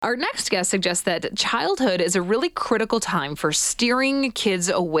Our next guest suggests that childhood is a really critical time for steering kids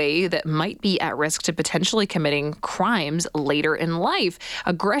away that might be at risk to potentially committing crimes later in life.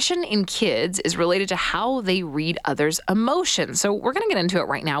 Aggression in kids is related to how they read others' emotions. So we're going to get into it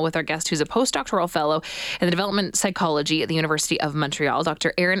right now with our guest, who's a postdoctoral fellow in the development psychology at the University of Montreal.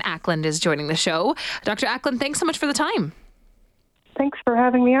 Dr. Erinn Acland is joining the show. Dr. Acland, thanks so much for the time. Thanks for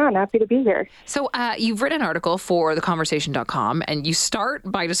having me on. Happy to be here. So you've written an article for theconversation.com, and you start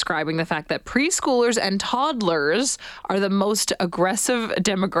by describing the fact that preschoolers and toddlers are the most aggressive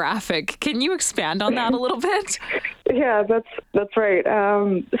demographic. Can you expand on that a little bit? Yeah, that's right.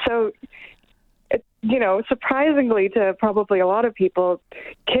 Surprisingly to probably a lot of people,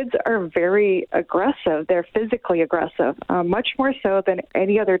 kids are very aggressive. They're physically aggressive, much more so than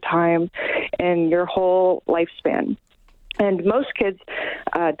any other time in your whole lifespan. And most kids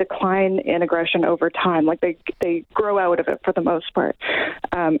decline in aggression over time, like they grow out of it for the most part.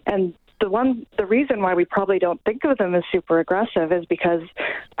 And the reason why we probably don't think of them as super aggressive is because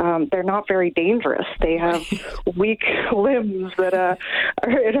they're not very dangerous. They have weak limbs that are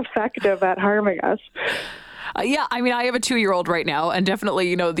ineffective at harming us. Yeah, I mean, I have a 2-year-old right now, and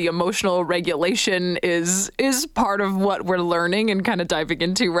definitely, the emotional regulation is part of what we're learning and kind of diving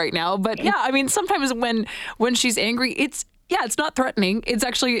into right now. But yeah, I mean, sometimes when she's angry, it's not threatening.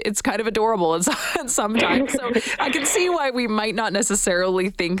 It's kind of adorable sometimes. So I can see why we might not necessarily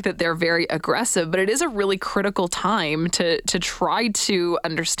think that they're very aggressive, but it is a really critical time to try to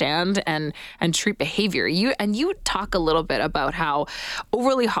understand and treat behavior. You talk a little bit about how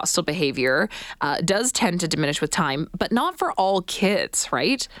overly hostile behavior does tend to diminish with time, but not for all kids,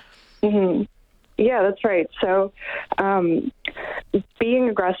 right? Mm-hmm. Yeah, that's right. So being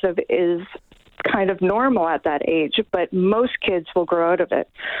aggressive is kind of normal at that age, but most kids will grow out of it.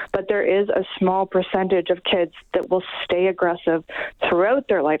 But there is a small percentage of kids that will stay aggressive throughout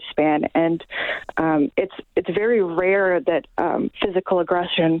their lifespan, and it's very rare that physical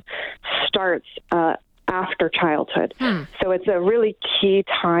aggression starts after childhood. So it's a really key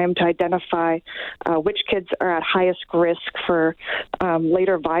time to identify which kids are at highest risk for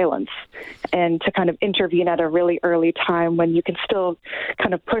later violence, and to kind of intervene at a really early time when you can still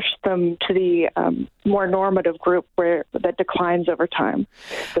kind of push them to the more normative group that declines over time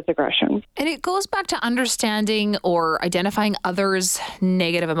with aggression. And it goes back to understanding or identifying others'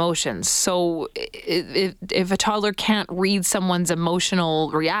 negative emotions. So if a toddler can't read someone's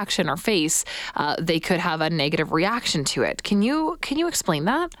emotional reaction or face, they could have a negative reaction to it. Can you explain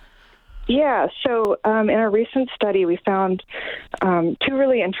that? Yeah, so in a recent study, we found 2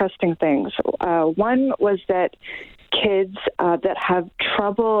 really interesting things. One was that kids that have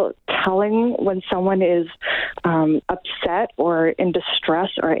trouble telling when someone is upset or in distress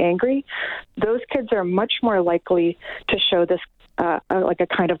or angry, those kids are much more likely to show this like a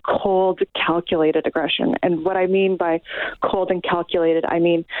kind of cold, calculated aggression. And what I mean by cold and calculated, I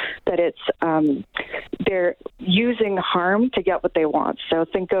mean that it's they're using harm to get what they want. So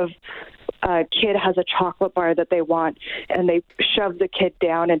think of a kid has a chocolate bar that they want, and they shove the kid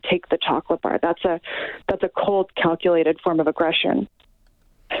down and take the chocolate bar. That's a cold, calculated form of aggression.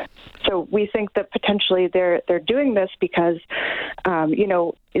 So we think that potentially they're doing this because,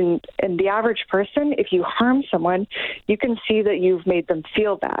 in the average person, if you harm someone, you can see that you've made them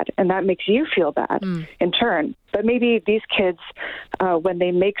feel bad, and that makes you feel bad in turn. But maybe these kids, when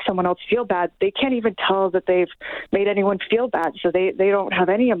they make someone else feel bad, they can't even tell that they've made anyone feel bad, so they don't have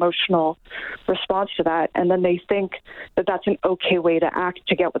any emotional response to that, and then they think that that's an okay way to act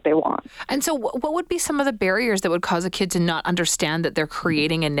to get what they want. And so what would be some of the barriers that would cause a kid to not understand that they're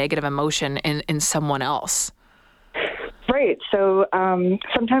creating a negative emotion in someone else? Right. So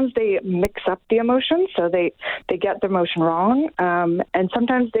sometimes they mix up the emotions, so they get the emotion wrong, and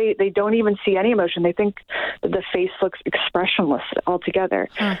sometimes they don't even see any emotion. They think that the face looks expressionless altogether,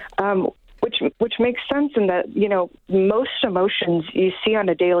 which makes sense in that, most emotions you see on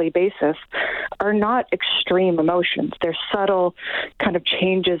a daily basis are not extreme emotions. They're subtle kind of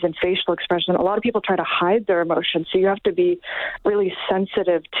changes in facial expression. A lot of people try to hide their emotions, so you have to be really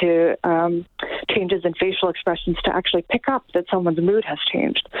sensitive to changes in facial expressions to actually pick up that someone's mood has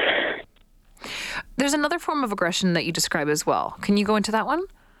changed. There's another form of aggression that you describe as well. Can you go into that one?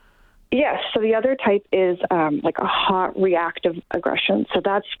 Yes. So the other type is like a hot reactive aggression. So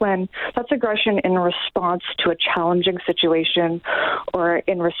that's aggression in response to a challenging situation or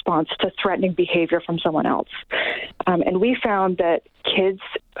in response to threatening behavior from someone else. And we found that kids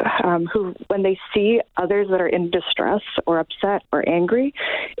who, when they see others that are in distress or upset or angry,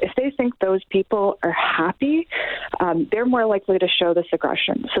 if they think those people are happy, they're more likely to show this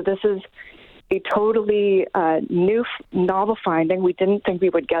aggression. So this is a totally novel finding. We didn't think we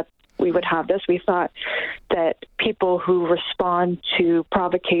would have this. We thought that people who respond to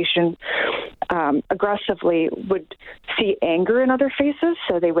provocation aggressively would see anger in other faces,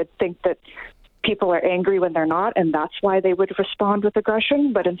 so they would think that people are angry when they're not, and that's why they would respond with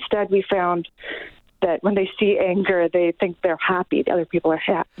aggression. But instead, we found that when they see anger, they think they're happy. The other people are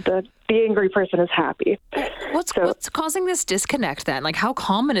the angry person is happy. What's causing this disconnect then? Like, how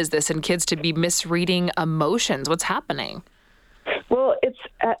common is this in kids to be misreading emotions? What's happening? Well, it's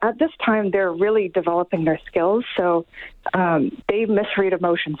at this time they're really developing their skills, so they misread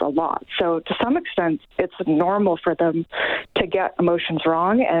emotions a lot. So to some extent, it's normal for them to get emotions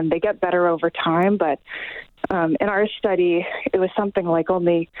wrong, and they get better over time. But in our study, it was something like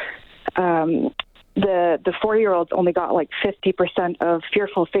only the 4-year-olds only got like 50% of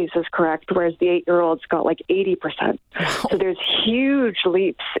fearful faces correct, whereas the 8-year-olds got like 80%. So there's huge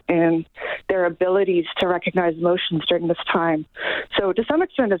leaps in their abilities to recognize emotions during this time. So to some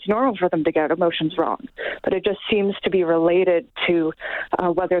extent, it's normal for them to get emotions wrong, but it just seems to be related to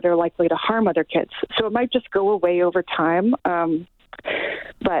whether they're likely to harm other kids. So it might just go away over time.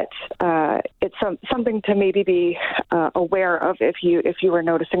 But it's something to maybe be aware of if you were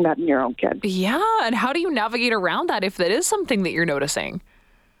noticing that in your own kid. Yeah, and how do you navigate around that if that is something that you're noticing?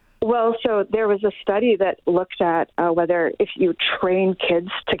 Well, so there was a study that looked at whether if you train kids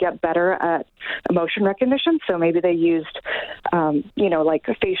to get better at emotion recognition, so maybe they used, like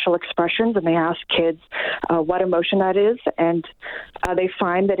facial expressions, and they asked kids what emotion that is, and they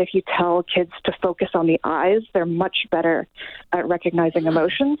find that if you tell kids to focus on the eyes, they're much better at recognizing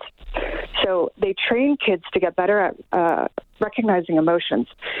emotions. So they train kids to get better at recognizing emotions,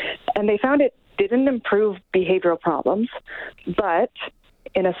 and they found it didn't improve behavioral problems, but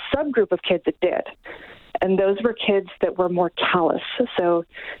in a subgroup of kids, it did. And those were kids that were more callous. So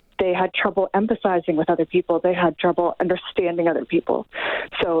they had trouble empathizing with other people. They had trouble understanding other people.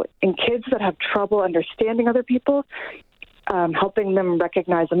 So in kids that have trouble understanding other people, helping them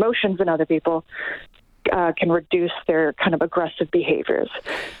recognize emotions in other people can reduce their kind of aggressive behaviors.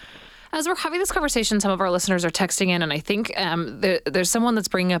 As we're having this conversation, some of our listeners are texting in, and I think there's someone that's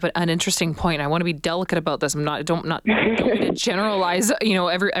bringing up an interesting point. I want to be delicate about this. Don't want to generalize,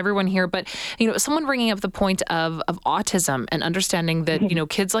 everyone here, but someone bringing up the point of autism and understanding that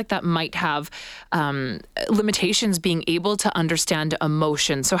kids like that might have limitations being able to understand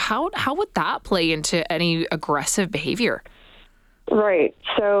emotion. So how would that play into any aggressive behavior? Right.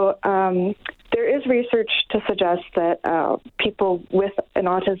 So there is research to suggest that people with an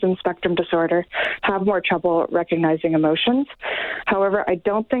autism spectrum disorder have more trouble recognizing emotions. However, I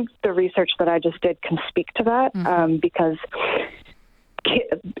don't think the research that I just did can speak to that because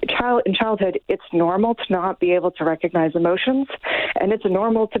in childhood, it's normal to not be able to recognize emotions, and it's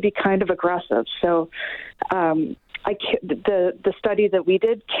normal to be kind of aggressive. So the study that we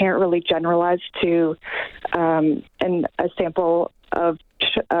did can't really generalize to a sample of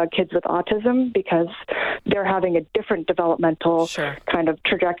kids with autism because they're having a different developmental kind of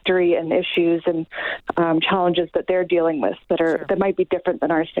trajectory and issues and challenges that they're dealing with that might be different than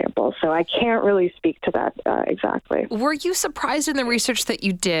our sample. So I can't really speak to that exactly. Were you surprised in the research that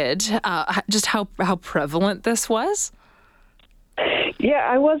you did just how prevalent this was? Yeah,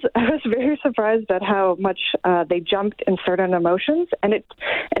 I was very surprised at how much they jumped in certain emotions, and it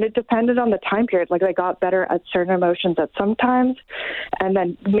depended on the time period. Like they got better at certain emotions at some times, and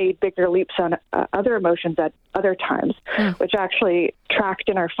then made bigger leaps on other emotions at other times, which actually tracked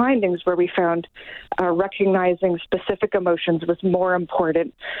in our findings where we found recognizing specific emotions was more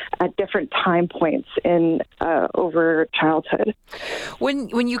important at different time points in over childhood.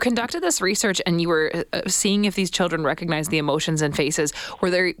 When you conducted this research and you were seeing if these children recognize the emotions in faces, were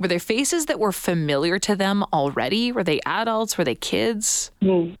there faces that were familiar to them already? Were they adults? Were they kids?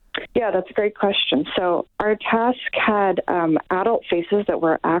 Yeah, that's a great question. So our task had adult faces that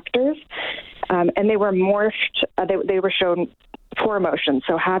were actors, and they were morphed. They were shown 4 emotions,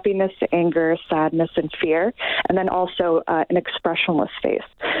 so happiness, anger, sadness, and fear, and then also an expressionless face.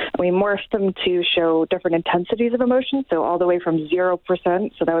 We morphed them to show different intensities of emotion, so all the way from 0%,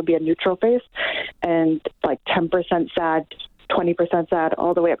 so that would be a neutral face, and like 10% sad, 20% sad,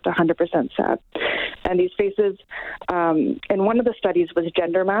 all the way up to 100% sad. And these faces, in one of the studies was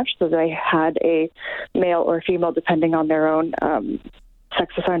gender matched, so they had a male or female depending on their own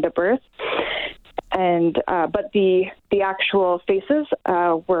sex assigned at birth. And but the actual faces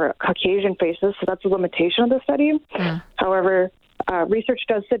were Caucasian faces, so that's a limitation of the study. However, research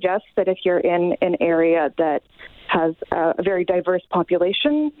does suggest that if you're in an area that has a very diverse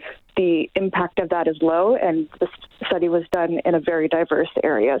population, the impact of that is low, and the study was done in a very diverse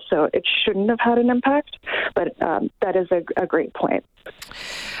area. So it shouldn't have had an impact, but that is a great point.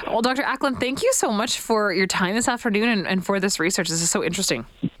 Well, Dr. Acland, thank you so much for your time this afternoon and for this research. This is so interesting.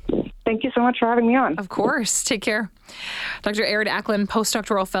 Thank you so much for having me on. Of course. Take care. Dr. Erinn Acland,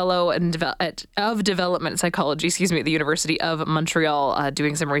 postdoctoral fellow of development psychology, at the University of Montreal,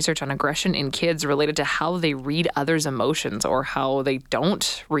 doing some research on aggression in kids related to how they read others' emotions or how they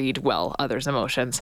don't read well others' emotions.